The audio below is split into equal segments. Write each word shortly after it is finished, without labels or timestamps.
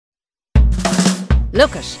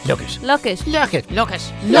Look it. Look it. Look it. Look it. Look it.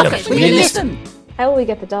 Look Look it. it. Will you listen? How will we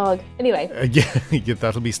get the dog? Anyway, Yeah,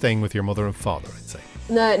 that'll be staying with your mother and father, I'd say.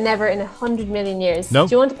 no, never in 100 million years. No.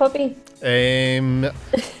 Do you want a puppy?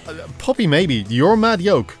 Puppy maybe. You're mad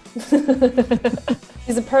yoke.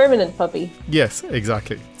 She's a permanent puppy. Yes,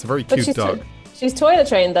 exactly. It's a very But cute dog. she's toilet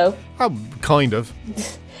trained though. Oh, kind of.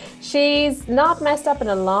 She's not messed up in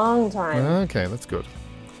a long time. Okay, that's good.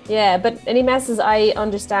 Yeah, but any messes I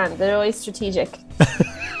understand. They're always strategic.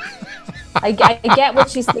 I get what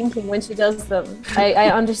she's thinking when she does them. I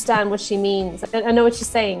understand what she means. I know what she's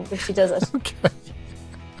saying when she does it.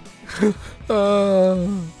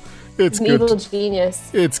 It's An good. evil genius.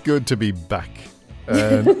 It's good to be back.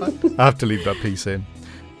 I have to leave that piece in.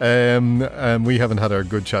 We haven't had our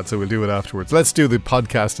good chat, so we'll do it afterwards. Let's do the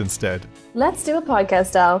podcast instead. Let's do a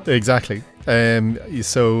podcast, Al. Exactly.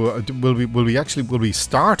 So will we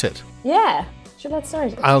start it? Yeah. Sure, let's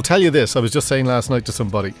start. I'll tell you this. I was just saying last night to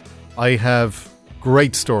somebody, I have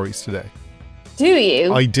great stories today. Do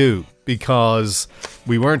you? I do, because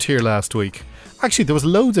we weren't here last week. Actually, there was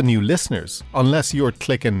loads of new listeners, unless you've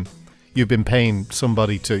been paying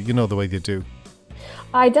somebody to, you know the way they do.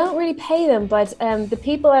 I don't really pay them, but the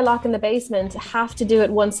people I lock in the basement have to do it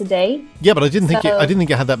once a day. Yeah, but I didn't think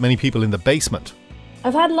you had that many people in the basement.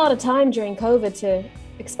 I've had a lot of time during COVID to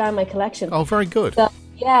expand my collection. Oh, very good. So,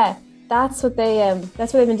 yeah, that's what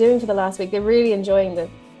they've been doing for the last week. They're really enjoying the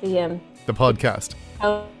podcast.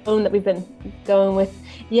 tone that we've been going with.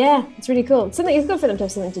 Yeah, it's really cool. It's good for them to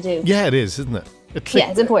have something to do. Yeah, it is, isn't it? Yeah,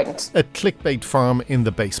 it's important. A clickbait farm in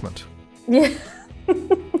the basement. Yeah.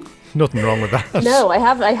 Nothing wrong with that. No, I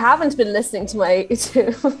haven't been listening to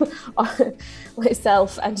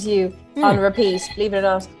myself and you on repeat. Believe it or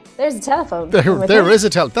not, there's a telephone. There is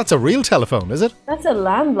that's a real telephone, is it? That's a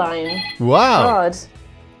landline. Wow. God,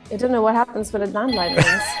 I don't know what happens when a landline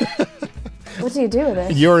rings. What do you do with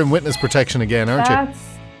it? You're in witness protection again, aren't you? That's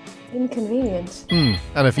inconvenient.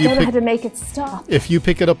 And if I don't know how to make it stop. If you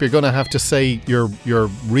pick it up, you're going to have to say your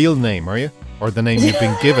real name, are you? Or the name you've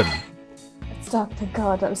been given. Stop! Thank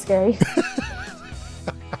God, that was scary.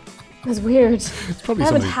 That's weird. It's probably I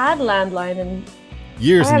haven't somebody had landline in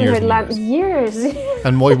years and years and years.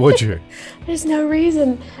 And why would you? There's no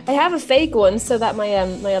reason. I have a fake one so that my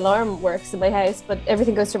alarm works in my house, but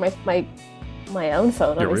everything goes through my own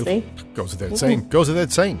phone, obviously. Goes without saying. Goes without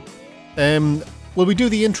saying. Will we do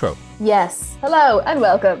the intro? Yes. Hello and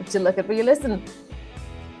welcome to Look It Will You Listen.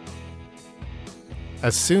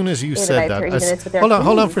 As soon as you In said about 30 minutes with that, their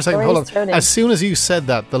hold on for a second. Hold stories thrown on. in. As soon as you said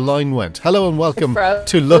that, the line went. Hello and welcome froze.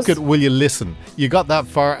 to Look It Will You Listen. You got that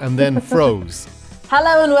far and then froze.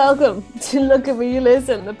 Hello and welcome to Look It Will You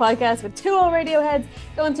Listen, the podcast with two old radio heads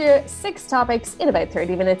going through 6 topics in about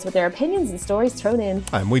 30 minutes with their opinions and stories thrown in.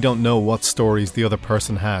 And we don't know what stories the other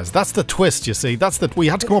person has. That's the twist, you see. We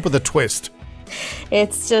had to come up with a twist.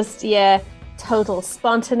 It's just, total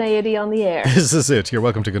spontaneity on the air. This is it. You're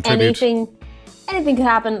welcome to contribute. Anything could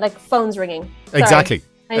happen, like phones ringing. Sorry, Exactly.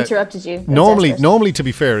 I interrupted you. Normally, to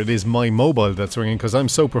be fair, it is my mobile that's ringing because I'm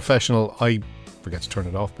so professional, I forget to turn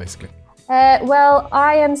it off, basically. Well,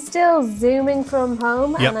 I am still Zooming from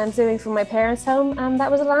home, Yep. and I'm Zooming from my parents' home, and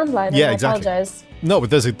that was a landline. Yeah, and I exactly. apologise. No, but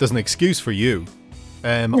there's an excuse for you.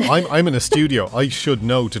 I'm in a studio. I should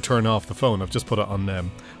know to turn off the phone. I've just put it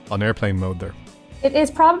on airplane mode there. It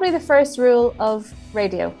is probably the first rule of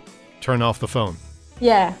radio. Turn off the phone.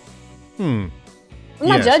 Yeah. I'm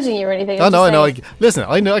not Yes. judging you or anything. I I'm know. just saying. Listen,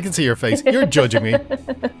 I know. I can see your face. You're judging me,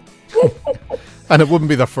 and it wouldn't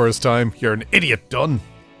be the first time. You're an idiot, Dunn.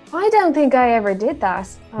 I don't think I ever did that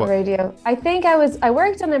on What? radio. I think I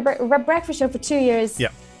worked on a breakfast show for 2 years. Yeah.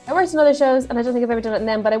 I worked on other shows, and I don't think I've ever done it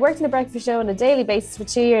then, but I worked on a breakfast show on a daily basis for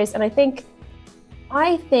 2 years, and I think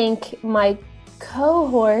my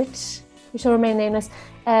cohort, who shall remain nameless,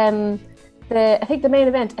 I think the main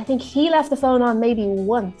event, I think he left the phone on maybe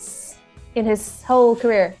once in his whole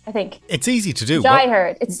career, I think. It's easy to do. Which I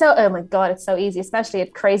heard. Oh my God, it's so easy, especially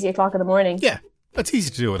at crazy o'clock in the morning. Yeah, it's easy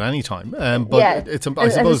to do at any time. But yeah. I And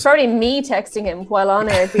suppose it's probably me texting him while on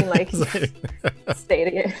air being like, stay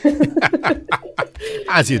together.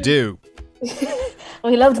 as you do. Oh,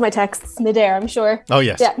 he loved my texts mid-air, I'm sure. Oh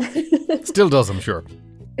yes, Yeah. still does. I'm sure.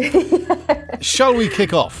 Shall we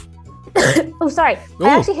kick off? Oh, sorry. Ooh.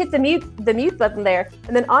 I actually hit the mute button there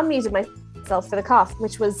and then unmuted myself for the cough,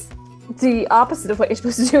 which was the opposite of what you're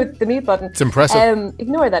supposed to do with the mute button. It's impressive.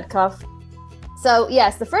 Ignore that cough. So,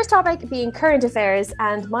 yes, the first topic being current affairs,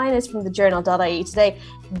 and mine is from the journal.ie today.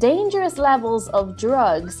 Dangerous levels of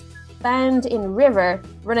drugs found in river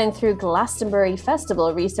running through Glastonbury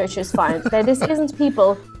Festival, researchers found. Now, this isn't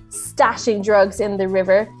people stashing drugs in the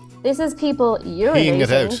river. This is people Peeing it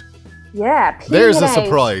urinating. out. Yeah, peeing There's it a out.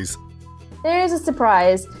 surprise. There's a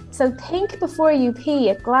surprise. So think before you pee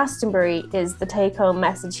at Glastonbury is the take-home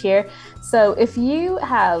message here. So if you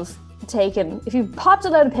popped a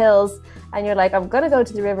load of pills and you're like, I'm going to go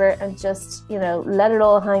to the river and just, let it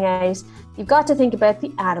all hang out, you've got to think about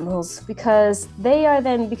the animals, because they are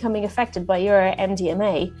then becoming affected by your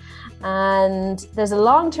MDMA. And there's a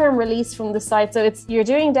long-term release from the site. So you're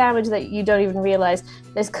doing damage that you don't even realize.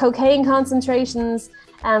 There's cocaine concentrations,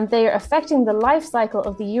 and they are affecting the life cycle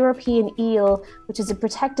of the European eel, which is a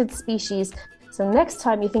protected species. So next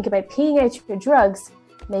time you think about peeing out your drugs,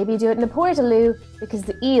 maybe do it in a portaloo, because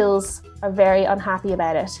the eels are very unhappy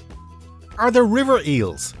about it. Are there river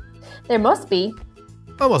eels? There must be.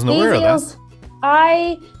 I wasn't aware of that.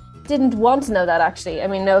 I didn't want to know that, actually. I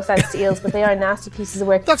mean, no offense to eels, but they are nasty pieces of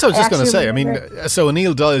work. That's what I was just going to say. I mean, so an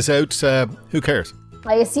eel dies out, who cares?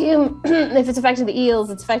 I assume if it's affecting the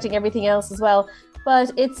eels, it's affecting everything else as well.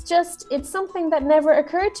 But it's something that never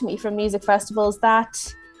occurred to me from music festivals,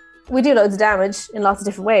 that we do loads of damage in lots of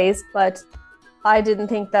different ways, but I didn't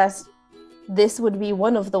think that this would be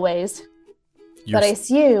one of the ways. But I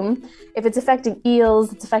assume if it's affecting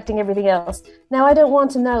eels, it's affecting everything else. Now, I don't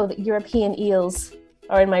want to know that European eels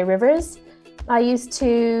are in my rivers. I used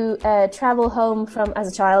to travel home as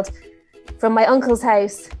a child, from my uncle's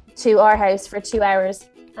house to our house for 2 hours.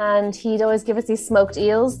 And he'd always give us these smoked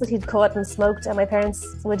eels that he'd caught and smoked, and my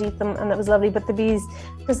parents would eat them, and that was lovely. But the bees,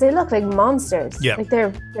 because they look like monsters, like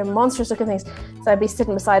they're monstrous looking things. So I'd be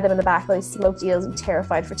sitting beside them in the back while these smoked eels, and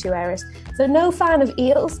terrified for 2 hours. So no fan of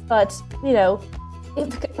eels, but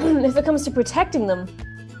if it comes to protecting them,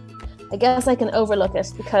 I guess I can overlook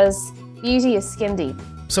it, because beauty is skin deep.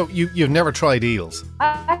 So you've never tried eels?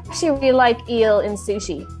 I actually really like eel in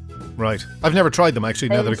sushi. Right. I've never tried them, actually,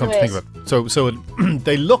 now that I come to think of it. So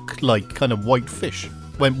they look like kind of white fish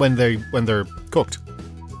when they're cooked.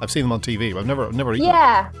 I've seen them on TV. I've never eaten them.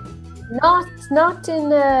 Yeah. Not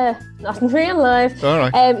in real life. All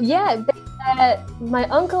right. My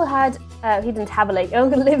uncle he didn't have a lake. My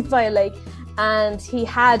uncle lived by a lake, and he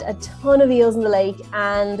had a ton of eels in the lake,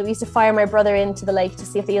 and we used to fire my brother into the lake to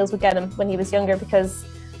see if the eels would get him when he was younger, because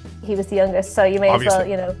he was the youngest. So you may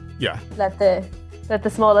Obviously. as well, let the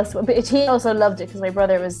smallest one. But he also loved it, because my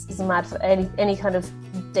brother was mad for any kind of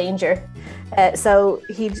danger. So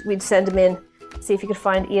we'd send him in, see if he could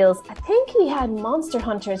find eels. I think he had monster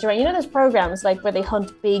hunters around. There's programs like where they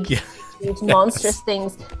hunt big, huge, monstrous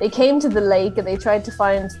things. They came to the lake and they tried to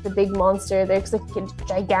find the big monster. There's like a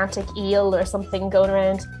gigantic eel or something going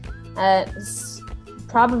around. This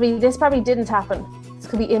probably didn't happen. This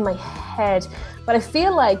could be in my head. But I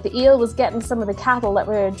feel like the eel was getting some of the cattle that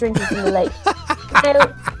were drinking from the lake.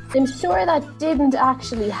 Now, I'm sure that didn't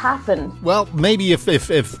actually happen. Well, maybe if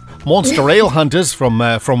monster ale hunters from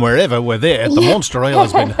wherever were there, the monster ale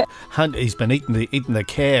he's been eating the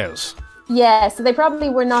cares. Yeah, so they probably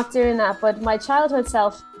were not doing that. But my childhood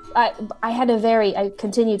self, I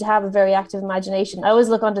continue to have a very active imagination. I always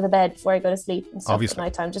look under the bed before I go to sleep and stuff at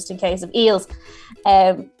night time, just in case of eels.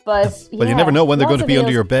 But you never know when they're going to be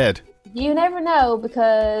under your bed. You never know,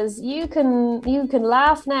 because you can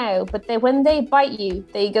laugh now, but when they bite you,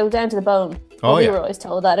 they go down to the bone. We were always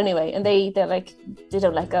told that anyway, and they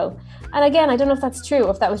don't let go. And again, I don't know if that's true,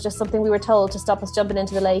 or if that was just something we were told to stop us jumping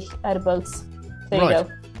into the lake out of boats. There you go.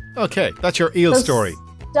 Okay, that's your eel story.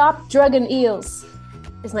 Stop drugging eels.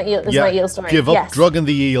 Is my eel story. Give up drugging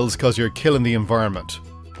the eels, because you're killing the environment.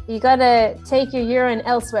 You gotta take your urine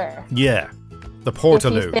elsewhere. Yeah. The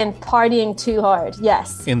Portaloo. If you've been partying too hard,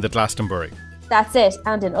 yes. In the Glastonbury. That's it,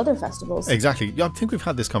 and in other festivals. Exactly. I think we've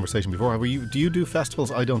had this conversation before. Do you do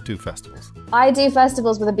festivals? I don't do festivals. I do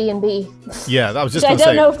festivals with a B&B. Yeah, I was just going to say.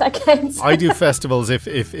 I don't know if that counts. I do festivals if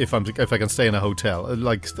I can stay in a hotel.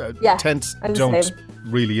 Tents don't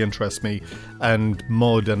really interest me, and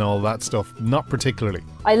mud and all that stuff, not particularly.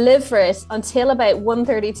 I live for it until about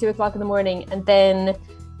 1:30, 2 o'clock in the morning, and then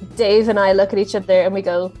Dave and I look at each other and we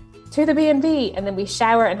go, to the B&B, and then we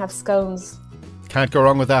shower and have scones. Can't go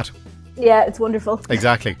wrong with that. Yeah, it's wonderful.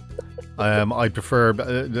 Exactly. I prefer,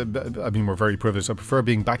 we're very privileged. I prefer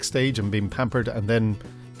being backstage and being pampered, and then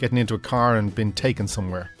getting into a car and being taken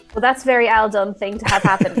somewhere. Well, that's a very Al-Dunn thing to have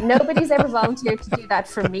happen. Nobody's ever volunteered to do that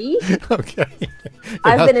for me. Okay.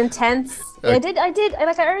 I've been in tents. I did. I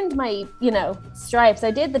earned my, stripes.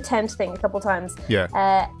 I did the tent thing a couple times. Yeah.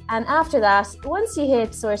 And after that, once you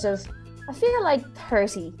hit sort of, I feel like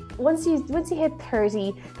 30. Once you hit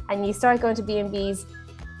 30 and you start going to B&Bs,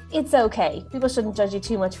 it's okay. People shouldn't judge you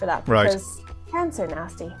too much for that, because tents are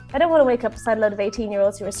nasty. I don't want to wake up beside a load of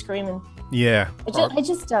 18-year-olds who are screaming. Yeah. I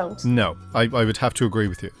just don't. No, I would have to agree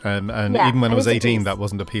with you. And even when I was 18, that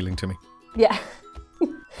wasn't appealing to me. Yeah.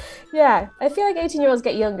 Yeah, I feel like 18-year-olds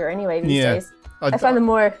get younger anyway these Yeah. days. I find them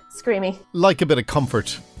more screamy. Like a bit of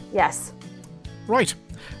comfort. Yes. Right.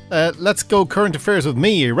 Let's go current affairs with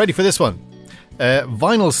me. Are you ready for this one?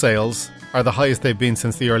 Vinyl sales are the highest they've been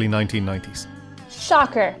since the early 1990s.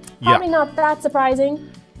 Shocker. Yeah. Probably not that surprising.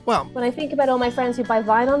 Well, When I think about all my friends who buy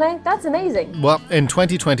vinyl now, that's amazing. Well, in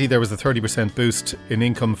 2020, there was a 30% boost in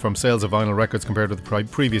income from sales of vinyl records compared with the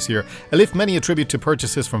previous year, a lift many attribute to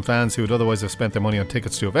purchases from fans who would otherwise have spent their money on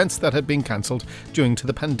tickets to events that had been cancelled due to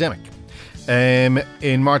the pandemic.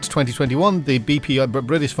 In March 2021, the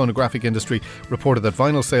British Phonographic Industry reported that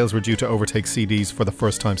vinyl sales were due to overtake CDs for the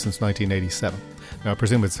first time since 1987. Now, I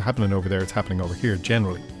presume it's happening over there, it's happening over here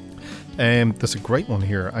generally. There's a great one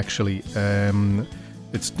here, actually.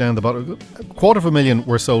 It's down the bottom. 250,000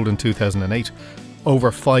 were sold in 2008.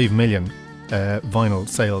 Over 5 million vinyl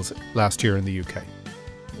sales last year in the UK.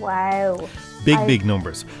 Wow. Big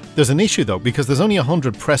numbers. There's an issue though, because there's only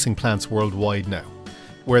 100 pressing plants worldwide now,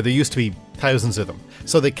 where there used to be thousands of them.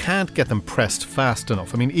 So they can't get them pressed fast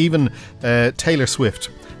enough. I mean, even Taylor Swift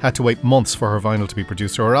had to wait months for her vinyl to be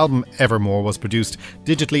produced. So her album Evermore was produced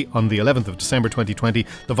digitally on the 11th of December 2020.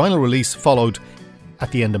 The vinyl release followed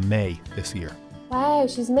at the end of May this year. Wow,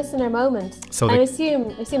 she's missing her moment. So I they-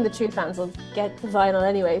 assume the true fans will get the vinyl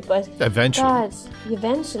anyway, but Eventually. God,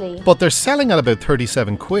 eventually. But they're selling at about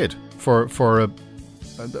 37 quid for a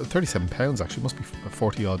 37 pounds actually, must be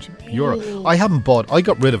 40 odd euro. Really? I haven't bought. I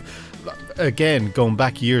got rid of, again, going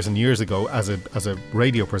back years and years ago as a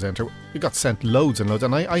radio presenter, we got sent loads and loads,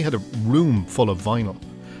 and I had a room full of vinyl,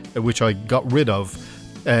 which I got rid of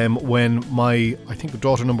when my, I think,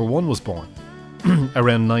 daughter number one was born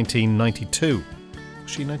around 1992.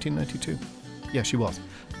 Was she 1992? Yeah, she was.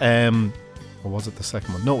 Or was it the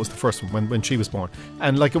second one? No, it was the first one when she was born.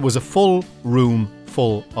 And like, it was a full room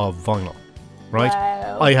full of vinyl, right?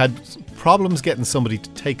 Wow. I had problems getting somebody to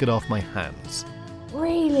take it off my hands.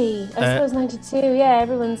 Really? I suppose 92, yeah,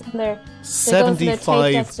 everyone's on their... they're going for their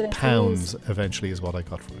tape decks to their £75 CDs. eventually is what I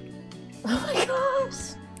got for it. Oh my God.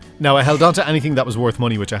 Now, I held on to anything that was worth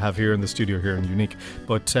money, which I have here in the studio here in Unique.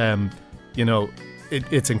 But, you know,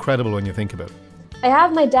 it's incredible when you think about it. I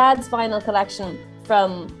have my dad's vinyl collection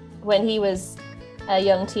from when he was a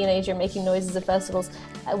young teenager making noises at festivals,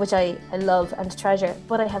 which I love and treasure,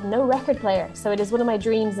 but I have no record player. So it is one of my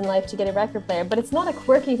dreams in life to get a record player, but it's not a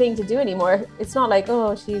quirky thing to do anymore. It's not like,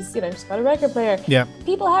 oh, she's got a record player. Yeah.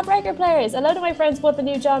 People have record players. A lot of my friends bought the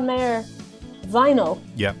new John Mayer vinyl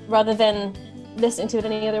Yeah. rather than listening to it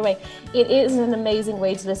any other way. It is an amazing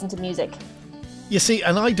way to listen to music. You see,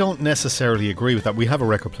 and I don't necessarily agree with that. We have a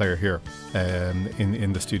record player here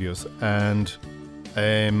in the studios, and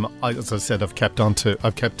as I said, I've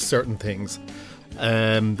kept certain things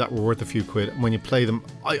that were worth a few quid. When you play them,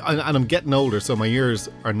 and I'm getting older, so my ears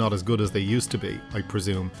are not as good as they used to be, I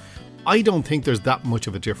presume. I don't think there's that much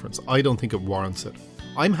of a difference. I don't think it warrants it.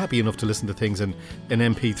 I'm happy enough to listen to things in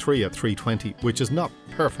MP3 at 320, which is not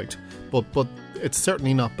perfect, but it's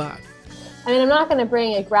certainly not bad. I mean, I'm not going to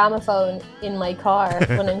bring a gramophone in my car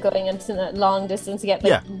when I'm going into a long distance to get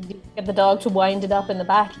the dog to wind it up in the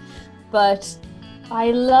back. But I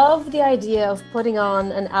love the idea of putting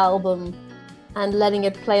on an album and letting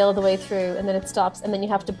it play all the way through, and then it stops, and then you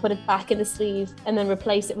have to put it back in the sleeve and then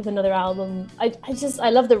replace it with another album. I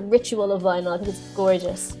love the ritual of vinyl. I think it's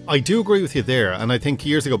gorgeous. I do agree with you there, and I think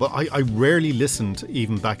years ago, but I rarely listened,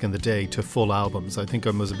 even back in the day, to full albums. I think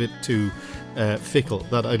I was a bit too fickle,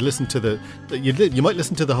 that I'd listen to you might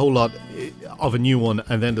listen to the whole lot of a new one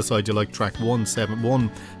and then decide you like track 1, 7,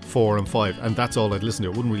 1, 4 and 5, and that's all I'd listen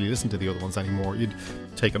to. I wouldn't really listen to the other ones anymore. You'd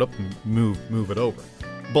take it up and move it over.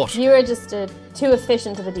 But You are just too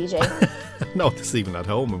efficient of a DJ. no, this is even at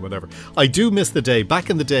home and whatever. I do miss the day, back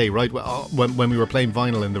in the day, right, when we were playing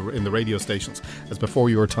vinyl in the radio stations, as before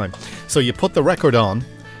your time. So you put the record on,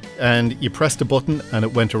 and you pressed a button, and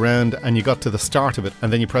it went around, and you got to the start of it,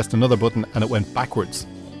 and then you pressed another button, and it went backwards.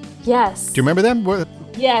 Yes. Do you remember them?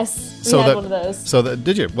 Yes. We had one of those. So that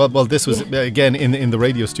did you? Well, this was again in the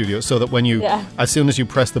radio studio, so that when you, as soon as you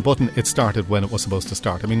pressed the button, it started when it was supposed to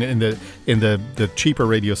start. I mean, in the cheaper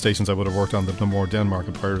radio stations I would have worked on, the more Denmark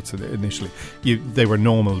and Pirates initially, they were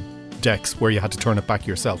normal decks where you had to turn it back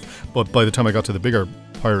yourself. But by the time I got to the bigger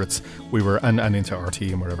Pirates, we were and into RT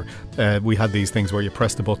and whatever, we had these things where you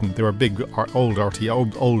pressed the button. They were big old RT,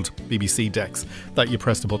 old BBC decks that you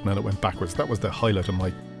pressed the button and it went backwards. That was the highlight of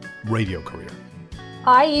my radio career.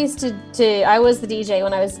 I used to I was the DJ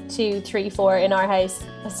when I was 2, 3, 4 in our house.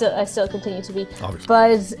 I still continue to be. Obviously.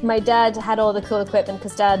 But my dad had all the cool equipment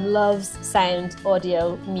because Dad loves sound,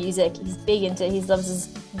 audio, music. He's big into it. He loves his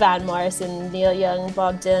Van Morrison, Neil Young,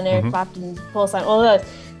 Bob Dylan, Eric Clapton, Paul Simon, all those.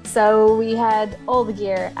 So we had all the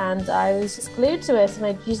gear and I was just glued to it. And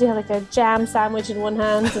I'd usually have like a jam sandwich in one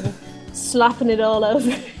hand and slapping it all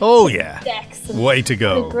over. Oh, yeah. Decks. Way to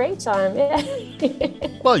go. Had a great time, yeah.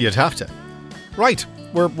 Well, you'd have to. Right.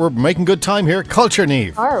 We're making good time here. Culture,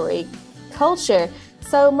 Niamh. Are we? Culture.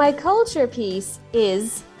 So my culture piece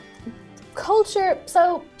is culture.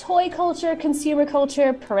 So toy culture, consumer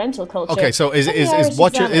culture, parental culture. Okay, so is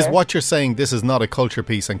what you're saying this is not a culture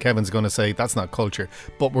piece, and Kevin's going to say that's not culture,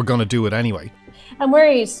 but we're going to do it anyway. I'm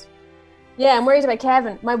worried. Yeah, I'm worried about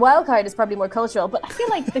Kevin. My wild card is probably more cultural, but I feel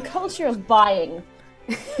like the culture of buying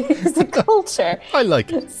is the culture. I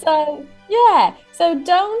like it. So yeah, so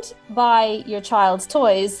don't buy your child's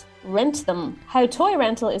toys. Rent them. How toy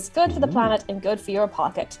rental is good for the planet and good for your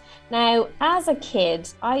pocket. Now, as a kid,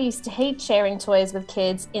 I used to hate sharing toys with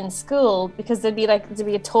kids in school because there'd be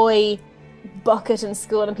a toy bucket in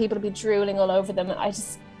school and people would be drooling all over them. I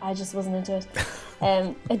just wasn't into it.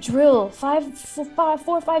 A drool. 4,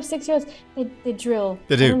 5, 6 years, they drool.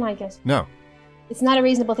 They do. I don't like it. No. It's not a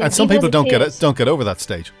reasonable thing. And some people don't get over that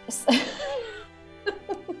stage.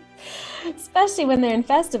 Especially when they're in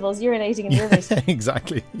festivals, urinating in rivers.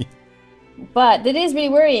 Exactly. But it is really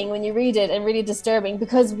worrying when you read it and really disturbing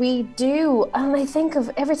because we do. And I think of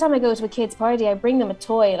every time I go to a kid's party, I bring them a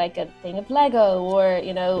toy, like a thing of Lego or,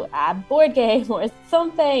 a board game or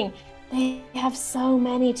something. They have so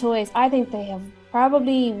many toys. I think they have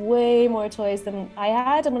probably way more toys than I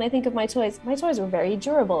had. And when I think of my toys were very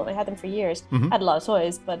durable and I had them for years. I had a lot of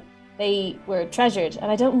toys, but they were treasured. And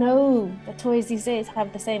I don't know that toys these days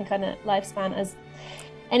have the same kind of lifespan as...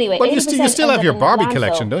 Anyway, well, you still have your Barbie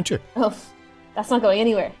collection, don't you? Oh, that's not going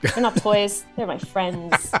anywhere. They're not toys. They're my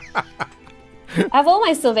friends. I have all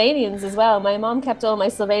my Sylvanians as well. My mom kept all my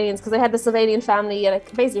Sylvanians because I had the Sylvanian family and I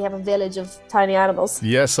basically have a village of tiny animals.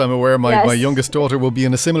 Yes, I'm aware. My youngest daughter will be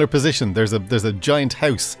in a similar position. There's a giant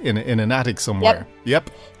house in an attic somewhere.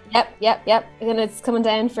 Yep. And it's coming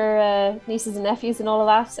down for nieces and nephews and all of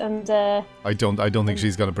that. And I don't think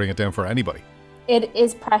she's going to bring it down for anybody. It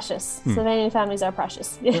is precious. Sylvanian families are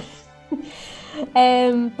precious.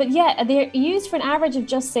 But yeah, they're used for an average of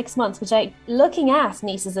just 6 months, looking at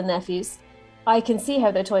nieces and nephews, I can see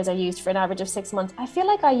how their toys are used for an average of 6 months. I feel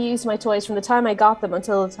like I used my toys from the time I got them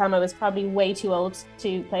until the time I was probably way too old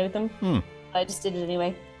to play with them. I just did it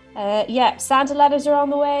anyway. Santa letters are on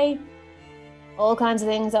the way. All kinds of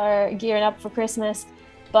things are gearing up for Christmas.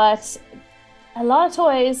 But a lot of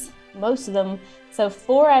toys, most of them, so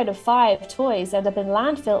 4 out of 5 toys end up in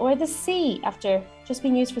landfill or the sea after just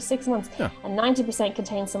being used for 6 months. Yeah. And 90%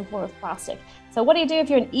 contain some form of plastic. So what do you do if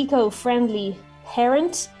you're an eco-friendly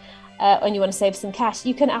parent and you want to save some cash?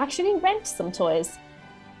 You can actually rent some toys.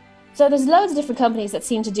 So there's loads of different companies that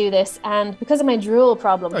seem to do this, and because of my drool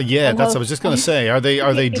problem... I was just going to say, are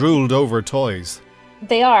they drooled over toys?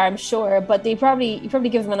 They are, I'm sure, but you probably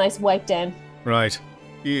give them a nice wipe down. Right.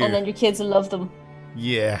 Yeah. And then your kids will love them.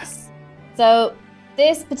 Yeah. So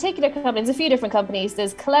this particular company, there's a few different companies.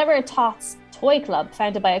 There's Clever Tots Toy Club,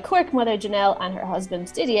 founded by a Cork mother, Janelle, and her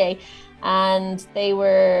husband, Didier. And they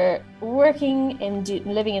were living in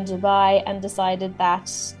Dubai and decided that,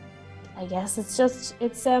 I guess it's just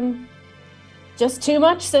too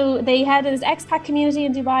much. So they had this expat community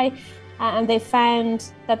in Dubai, and they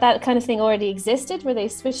found that kind of thing already existed, where they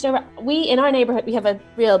switched over. In our neighborhood, we have a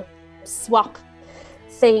real swap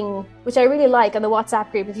thing, which I really like, on the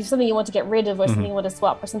WhatsApp group. If you have something you want to get rid of or something you want to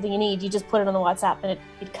swap or something you need, you just put it on the WhatsApp and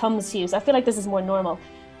it comes to you. So I feel like this is more normal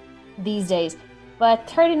these days. But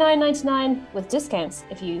 $39.99 with discounts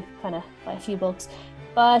if you kind of buy a few books.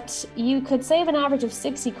 But you could save an average of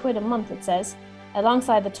 60 quid a month, it says,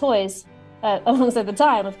 alongside the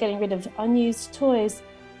time of getting rid of unused toys.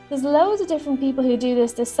 There's loads of different people who do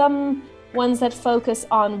this. There's some ones that focus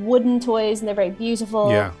on wooden toys and they're very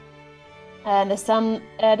beautiful. Yeah. And there's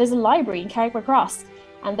a library in Carrickmacross,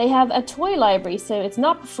 and they have a toy library, so it's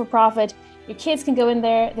not for profit. Your kids can go in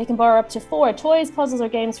there, they can borrow up to 4 toys, puzzles, or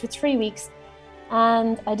games for 3 weeks.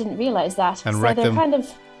 And I didn't realize that. And wreck them.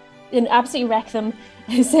 Absolutely wreck them,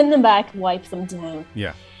 send them back, wipe them down.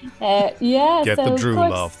 Yeah. Get the drool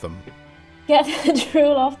off them. Get the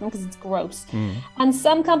drool off them because it's gross. And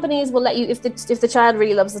some companies will let you, if the child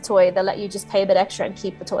really loves the toy, they'll let you just pay a bit extra and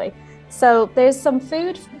keep the toy. So there's some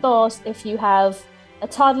food for thought if you have a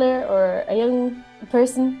toddler or a young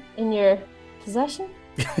person in your possession,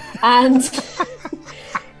 and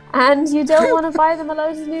you don't want to buy them a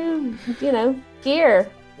load of new, gear.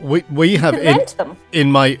 We have rent them.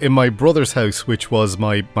 In my brother's house, which was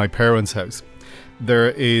my parents' house. There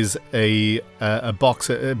is a box,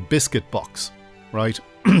 a biscuit box, right,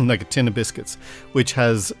 like a tin of biscuits, which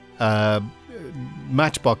has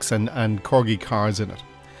Matchbox and Corgi cars in it.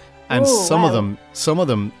 and Oh, some of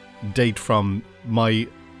them date from my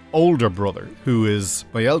older brother, who is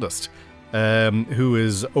my eldest, who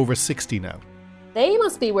is over 60 now. They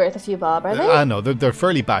must be worth a few bob, are they? I know they're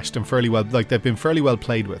fairly bashed and fairly well, like they've been fairly well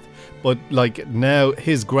played with. But like now,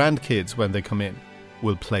 his grandkids, when they come in,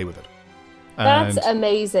 will play with it. That's And,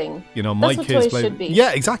 amazing. you know, my That's what kids toys played. should be.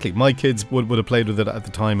 Yeah, exactly. My kids would have played with it at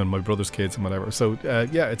the time, and my brother's kids and whatever. So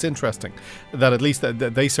yeah, it's interesting that at least that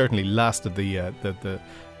they certainly lasted the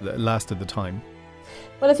lasted the time.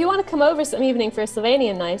 Well, if you want to come over some evening for a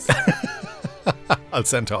Sylvanian night, I'll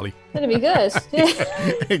send Holly. that'd be good.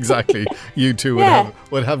 Exactly. You two Yeah.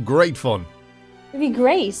 would have great fun. It'd be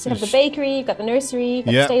great. You have the bakery, you've got the nursery, you've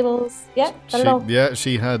got Yeah. the stables. Yeah, got it all.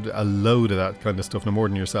 She had a load of that kind of stuff, no more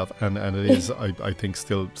than yourself, and it is I think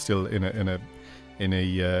still in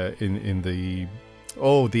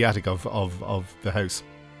the attic of the house.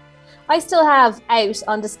 I still have out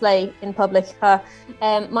on display in public. I've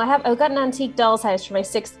got an antique doll's house for my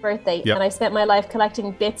 6th birthday, Yep. and I spent my life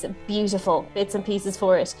collecting beautiful bits and pieces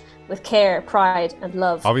for it with care, pride, and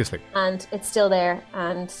love. Obviously, And it's still there,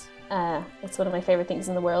 and it's one of my favorite things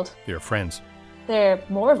in the world. your friends. I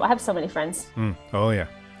have so many friends. Oh yeah,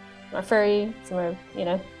 Some are furry, some are,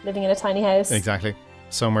 living in a tiny house. exactly.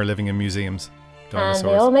 Some are living in museums. And Dinosaurs.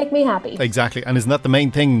 they all make me happy. Exactly, and isn't that the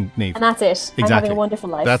main thing, Niamh? And that's it. I'm Exactly. having a wonderful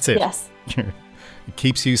life. That's it. Yes. It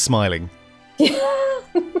keeps you smiling.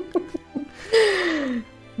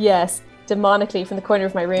 Yes. Demonically from the corner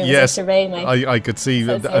of my room. Yes, as I survey my... I could see.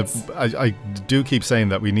 So that. I do keep saying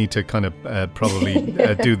that we need to kind of probably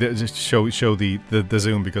do the just show the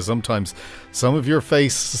Zoom, because sometimes some of your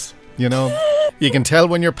face, you can tell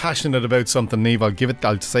when you're passionate about something. Niamh,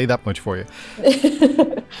 I'll say that much for you.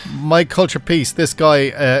 My culture piece. This guy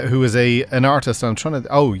who is an artist.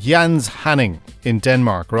 Jens Hanning in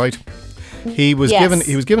Denmark, right? He was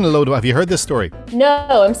Yes. given a load of. Have you heard this story?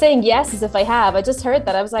 No, I'm saying yes as if I have. I just heard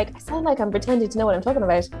that. I was like, I sound like I'm pretending to know what I'm talking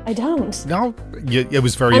about. I don't. No, it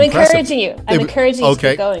was very I'm impressive. encouraging you. I'm encouraging you to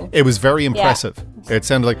keep going. It was very impressive. It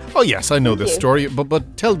sounded like, oh yes, I know this you. story,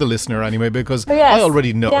 but tell the listener anyway, because Oh, yes. I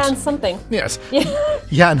already know Jan it. something. Yes, Yeah.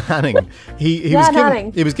 Jan Hanning. He Jan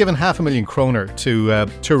Hanning. was given 500,000 kroner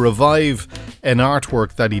to revive an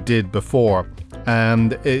artwork that he did before,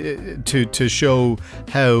 and to show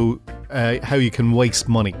how you can waste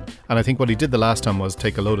money. And I think what he did the last time was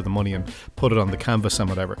take a load of the money and put it on the canvas and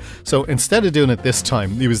whatever. So instead of doing it this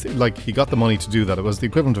time, he got the money to do that. It was the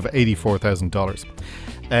equivalent of $84,000.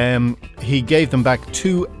 He gave them back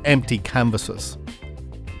 2 empty canvases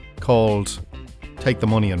called "Take the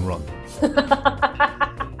Money and Run."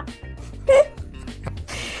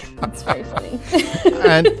 That's very funny.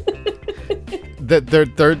 And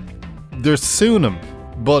they're suing him,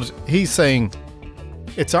 but he's saying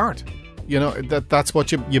it's art. That's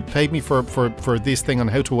what you paid me for this thing on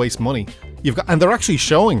how to waste money. And they're actually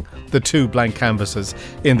showing the 2 blank canvases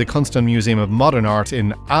in the Kunstmuseum of Modern Art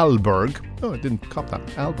in Aalborg. Oh, I didn't cop that,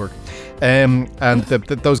 Aalborg. And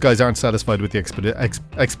those guys aren't satisfied with the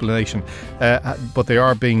explanation, but they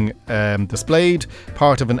are being displayed,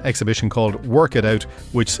 part of an exhibition called Work It Out,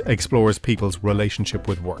 which explores people's relationship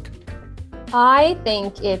with work. I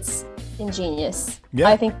think it's ingenious. Yeah.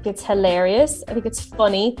 I think it's hilarious. I think it's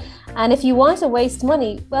funny. And if you want to waste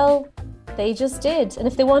money, well, they just did. And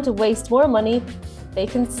if they want to waste more money, they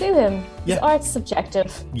can sue him. Yeah. His art's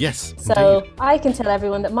subjective. Yes, So indeed. I can tell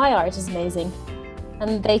everyone that my art is amazing.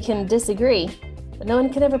 And they can disagree. But no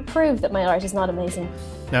one can ever prove that my art is not amazing.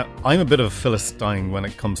 Now, I'm a bit of a Philistine when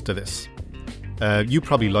it comes to this. You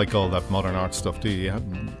probably like all that modern art stuff, do you?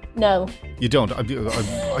 No. You don't.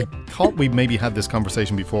 I thought we maybe had this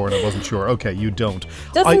conversation before and I wasn't sure. Okay, you don't.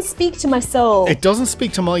 Doesn't speak to my soul. It doesn't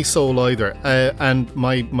speak to my soul either. And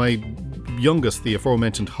my youngest, the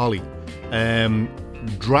aforementioned Holly,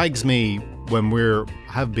 drags me when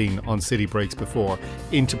have been on city breaks before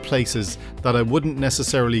into places that I wouldn't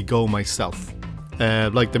necessarily go myself.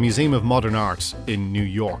 Like the Museum of Modern Art in New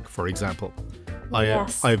York, for example.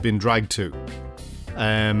 Yes. I've been dragged to.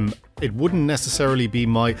 It wouldn't necessarily be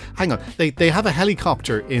my. Hang on, they have a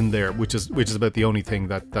helicopter in there, which is about the only thing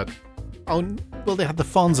that. Oh well, they have the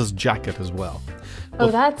Fonz's jacket as well. Oh,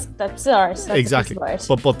 that's art. That's Exactly, a piece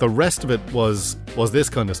of art. but the rest of it was this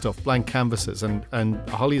kind of stuff, blank canvases, and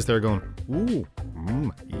Holly's there going, ooh,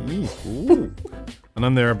 ooh, and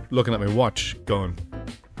I'm there looking at my watch, going,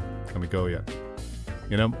 can we go yet?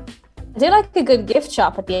 I do like a good gift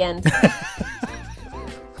shop at the end.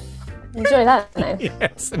 Enjoy that now.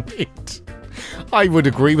 Yes, indeed. I would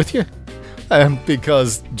agree with you,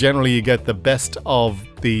 because generally you get the best of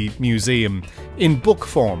the museum in book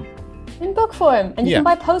form. In book form. And you Yeah. can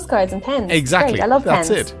buy postcards and pens. It's Exactly. great. I love That's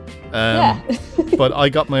pens. it. Yeah. But I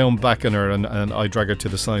got my own back on her, and I drag her to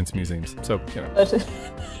the science museums. So,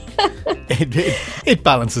 it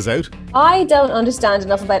balances out. I don't understand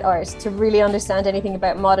enough about art to really understand anything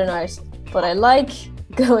about modern art, but I like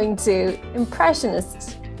going to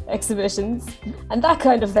impressionist exhibitions and that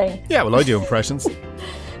kind of thing. Yeah, well, I do impressions.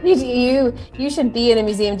 You should be in a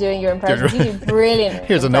museum doing your impressions. You do brilliant.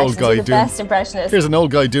 Here's an old guy doing best impressionist. Here's an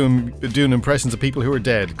old guy doing impressions of people who are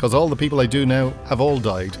dead, because all the people I do now have all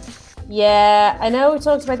died. Yeah, I know we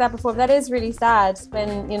talked about that before, but that is really sad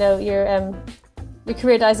when your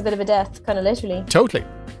career dies a bit of a death, kind of literally. Totally.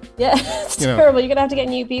 Yeah, it's terrible. You're gonna have to get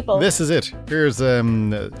new people. This is it. Here's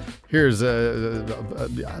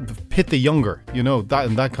Pitt the Younger,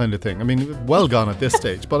 that kind of thing. I mean, well gone at this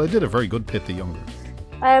stage, but I did a very good Pitt the Younger.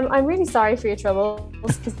 I'm really sorry for your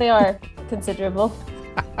troubles, because they are considerable.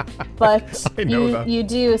 But you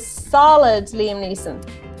do a solid Liam Neeson.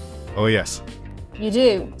 Oh yes. You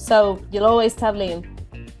do. So you'll always have Liam.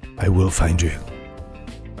 I will find you.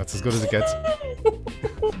 That's as good as it gets.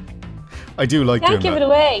 I do like doing that. Can't give it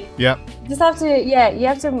away. Yeah. You have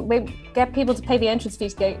to get people to pay the entrance fee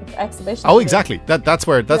to get exhibition. Oh, exactly. That's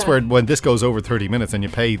where when this goes over 30 minutes and you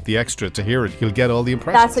pay the extra to hear it, you'll get all the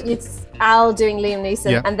impressions. It's Al doing Liam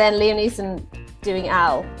Neeson, and then Liam Neeson doing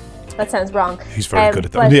Al. That sounds wrong. He's very good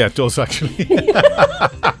at that. Yeah, it does actually.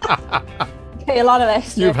 Pay a lot of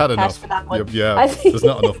extra. You've had cash enough. For that one. Yeah, there's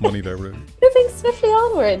not enough money there, really. Moving swiftly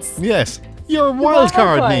onwards. Yes, you're a wild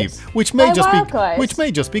card, Niamh, which may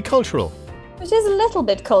just be cultural. Which is a little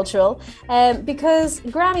bit cultural, because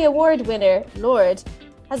Grammy Award winner Lorde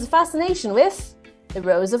has a fascination with the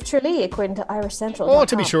Rose of Tralee, according to Irish Central. Oh,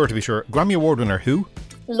 to be sure. Grammy Award winner who?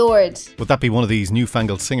 Lorde. Would that be one of these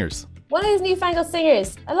newfangled singers? One of these newfangled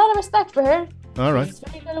singers. A lot of respect for her. All right. She's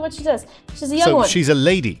very good at what she does. She's a young one. So she's a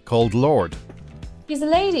lady called Lorde. She's a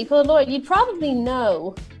lady called Lorde. You'd probably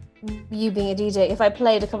know, you being a DJ, if I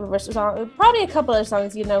played a couple of her songs, probably a couple of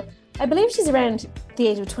songs, I believe she's around the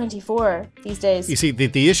age of 24 these days. You see,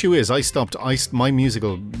 the issue is my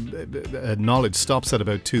musical knowledge stops at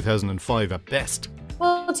about 2005 at best.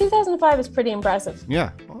 Well, 2005 is pretty impressive.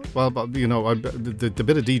 Yeah. Well, but, the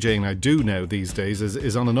bit of DJing I do now these days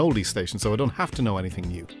is on an oldie station, so I don't have to know anything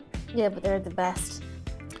new. Yeah, but they're the best.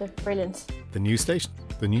 They're brilliant. The new station?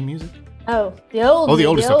 The new music? Oh, the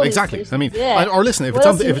older stuff. Exactly. Stations. I mean, yeah. or listen, if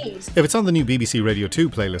it's on the new BBC Radio 2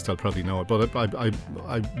 playlist, I'll probably know it. But I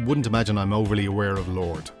wouldn't imagine I'm overly aware of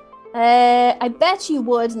Lorde. I bet you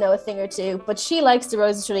would know a thing or two. But she likes the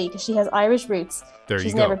Rose of Tralee because she has Irish roots.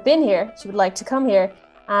 She's never been here. She would like to come here,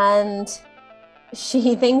 and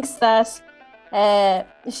she thinks that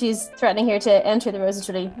she's threatening here to enter the Rose of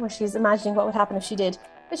Tralee, where she's imagining what would happen if she did.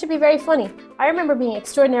 Which would be very funny. I remember being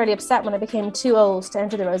extraordinarily upset when I became too old to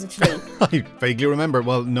enter the Rose of Tralee. I vaguely remember.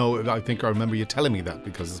 Well, no, I think I remember you telling me that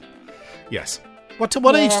because, yes. What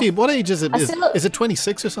age do you? What age is it? Is it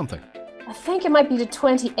 26 or something? I think it might be the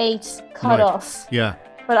 28 cut off. Yeah.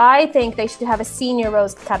 But I think they should have a senior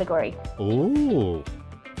Rose category. Oh.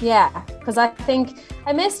 Yeah, because I think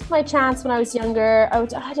I missed my chance when I was younger. I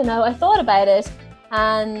don't know. I thought about it,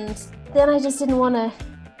 and then I just didn't want to.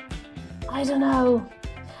 I don't know.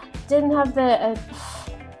 Didn't have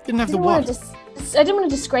the what? I didn't want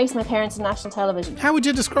to disgrace my parents on national television. How would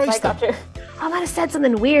you disgrace them? I might have said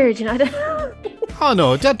something weird, I don't know. Oh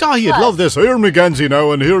no, you'd love this. Here Mackenzie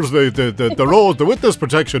now, and here's the rose, the witness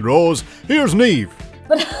protection rose. Here's Niamh.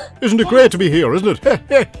 Isn't it great to be here, isn't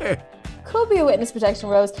it? Could be a witness protection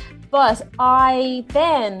rose, but I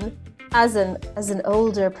then, as an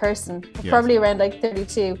older person, probably around like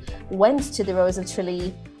 32, went to the Rose of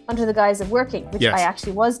Tralee under the guise of working, which I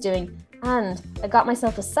actually was doing. And I got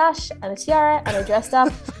myself a sash and a tiara, and I dressed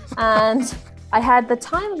up, and I had the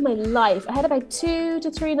time of my life. I had about 2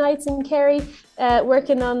 to 3 nights in Kerry,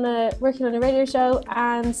 working on a radio show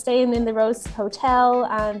and staying in the Rose Hotel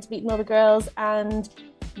and meeting all the girls. And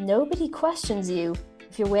nobody questions you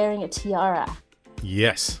if you're wearing a tiara.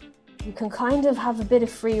 Yes. You can kind of have a bit of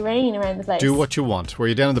free reign around the place. Do what you want. Were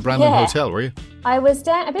you down in the Brandon Hotel, were you? I was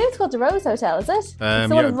down, I believe it's called the Rose Hotel, is it? It's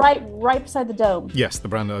the one right beside the Dome. Yes, the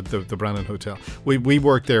Brandon Hotel. We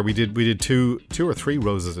worked there. We did two or three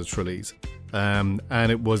Roses at Trelease. And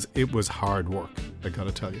it was hard work, I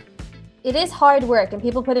gotta tell you. It is hard work, and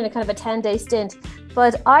people put in a kind of a 10-day stint,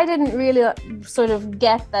 but I didn't really sort of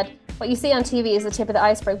get that what you see on TV is the tip of the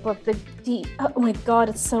iceberg, but oh my God,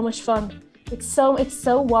 it's so much fun. It's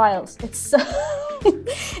so wild. It's so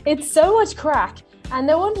it's so much crack. And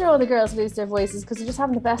no wonder all the girls lose their voices because they're just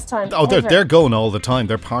having the best time. Oh, they're going all the time.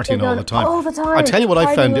 They're partying all the time. All the time. I tell you what,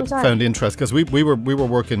 I Partying found interest because we were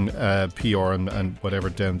working PR and whatever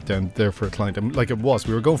down there for a client. And like it was,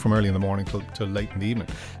 we were going from early in the morning till late in the evening.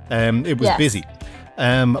 It was busy,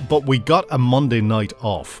 but we got a Monday night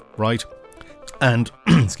off, right? And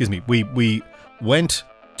excuse me, we went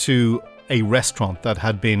to a restaurant that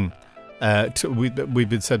had been. We'd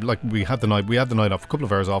been said, like, we had the night off, a couple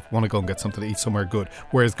of hours off, want to go and get something to eat somewhere good.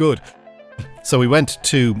 Where's good? So we went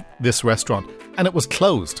to this restaurant and it was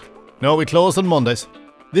closed. No, we closed on Mondays.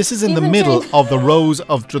 This is in the middle of the Rose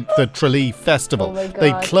of the Tralee Festival. Oh my God.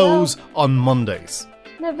 They close on Mondays.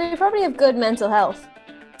 No, they probably have good mental health.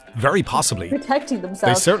 Very possibly. Protecting They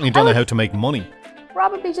themselves. certainly don't know how to make money.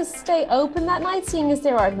 Probably just stay open that night, seeing as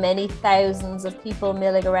there are many thousands of people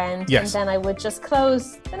milling around. Yes. And then I would just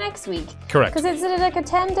close the next week. Correct. Because it's like a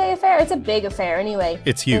 10-day affair. It's a big affair anyway.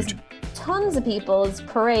 It's huge. There's tons of people, it's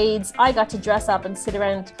parades. I got to dress up and sit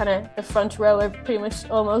around kind of the front row pretty much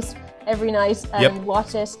almost every night and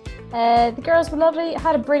watch it. The girls were lovely,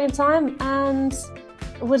 had a brilliant time, and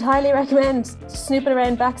would highly recommend snooping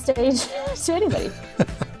around backstage to anybody.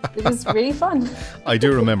 It was really fun. I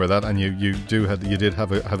do remember that, and you did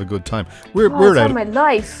have a good time. It's on my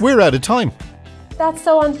life. We're out of time. That's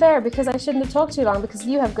so unfair because I shouldn't have talked too long because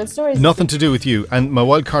you have good stories. Nothing to do with you, and my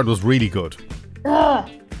wild card was really good. Ugh.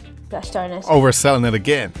 Gosh darn it. Overselling it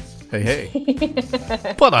again. Hey.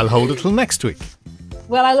 But I'll hold it till next week.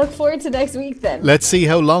 Well, I look forward to next week then. Let's see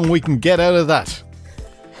how long we can get out of that.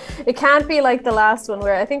 It can't be like the last one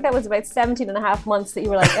where I think that was about 17 and a half months that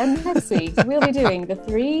you were like, and next week we'll be doing the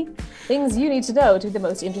 3 things you need to know to be the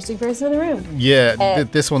most interesting person in the room. Yeah,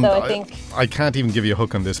 this one, so I can't even give you a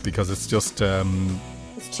hook on this because it's just...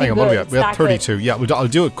 it's too hang on, good. what are we have 32. Yeah, I'll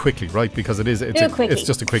do it quickly, right? Because it's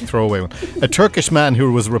just a quick throwaway one. A Turkish man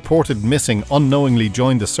who was reported missing unknowingly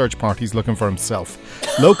joined the search parties looking for himself.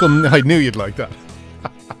 I knew you'd like that.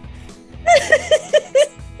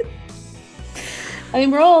 I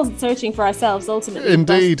mean, we're all searching for ourselves ultimately.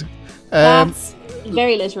 Indeed. That's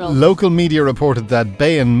very literal. Local media reported that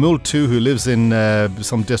Bayan Multu, who lives in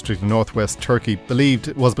some district in northwest Turkey,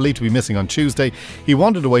 was believed to be missing on Tuesday. He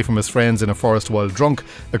wandered away from his friends in a forest while drunk,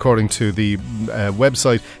 according to the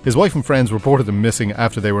website. His wife and friends reported him missing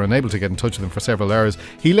after they were unable to get in touch with him for several hours.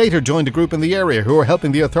 He later joined a group in the area who were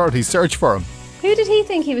helping the authorities search for him. Who did he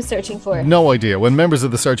think he was searching for? No idea. When members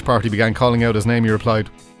of the search party began calling out his name, he replied,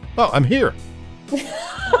 "Oh, I'm here."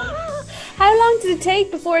 How long did it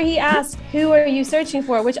take before he asked, "Who are you searching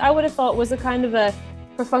for?" Which I would have thought was a kind of a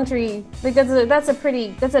perfunctory, like that's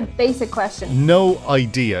a basic question. No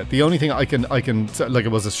idea. The only thing I can like,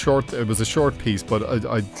 it was a short piece, but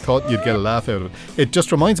I thought you'd get a laugh out of it. It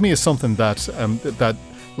just reminds me of something that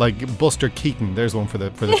like Buster Keaton, there's one for the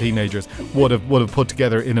teenagers, would have put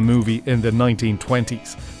together in a movie in the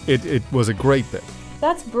 1920s. It was a great bit.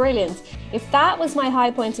 That's brilliant. If that was my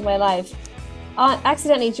high point in my life,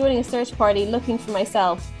 accidentally joining a search party looking for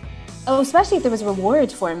myself, especially if there was a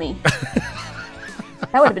reward for me.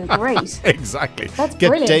 That would have been great. Exactly. That's Get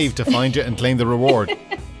brilliant. Dave to find you and claim the reward.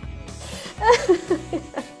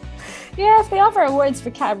 Yeah, if they offer rewards for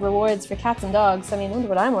cats and dogs, I mean, I wonder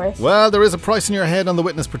what I'm worth. Well, there is a price in your head on the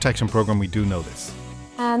witness protection program. We do know this.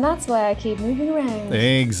 And that's why I keep moving around.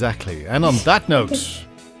 Exactly. And on that note,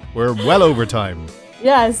 we're well over time.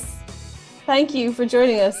 Yes. Thank you for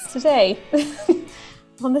joining us today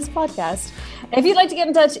on this podcast. If you'd like to get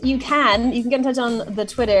in touch, you can get in touch on the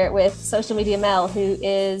Twitter with Social Media Mel, who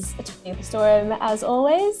is tweeting up a storm as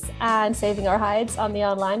always and saving our hides on the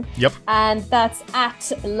online. Yep. And that's at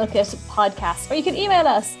Lookit Podcast. Or you can email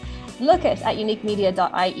us,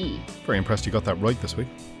 lookit@uniquemedia.ie. Very impressed you got that right this week.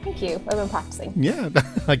 Thank you. I've been practicing. Yeah,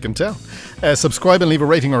 I can tell. Subscribe and leave a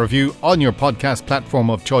rating or review on your podcast platform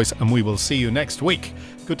of choice, and we will see you next week.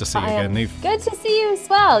 Good to see you again, Niamh. Good to see you as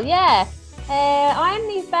well, yeah. I'm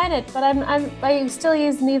Niamh Bennett, but I still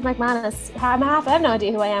use Niamh McManus. I have no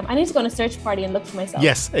idea who I am. I need to go on a search party and look for myself.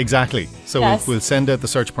 Yes, exactly. So yes. We'll send out the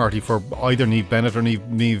search party for either Niamh Bennett or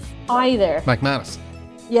Niamh McManus.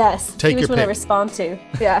 Yes. Take your pick. Which one I pick. respond to.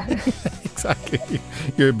 Yeah. Exactly.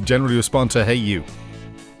 You generally respond to, "Hey you."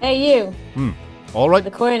 Hey you. All right.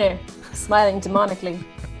 In the corner, smiling demonically.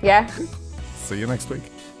 Yeah. See you next week.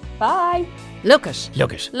 Bye. Look it.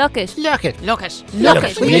 Look it. Look it. Look it. Look it. Look Look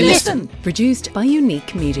it. it. Will you listen? Produced by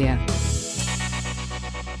Unique Media.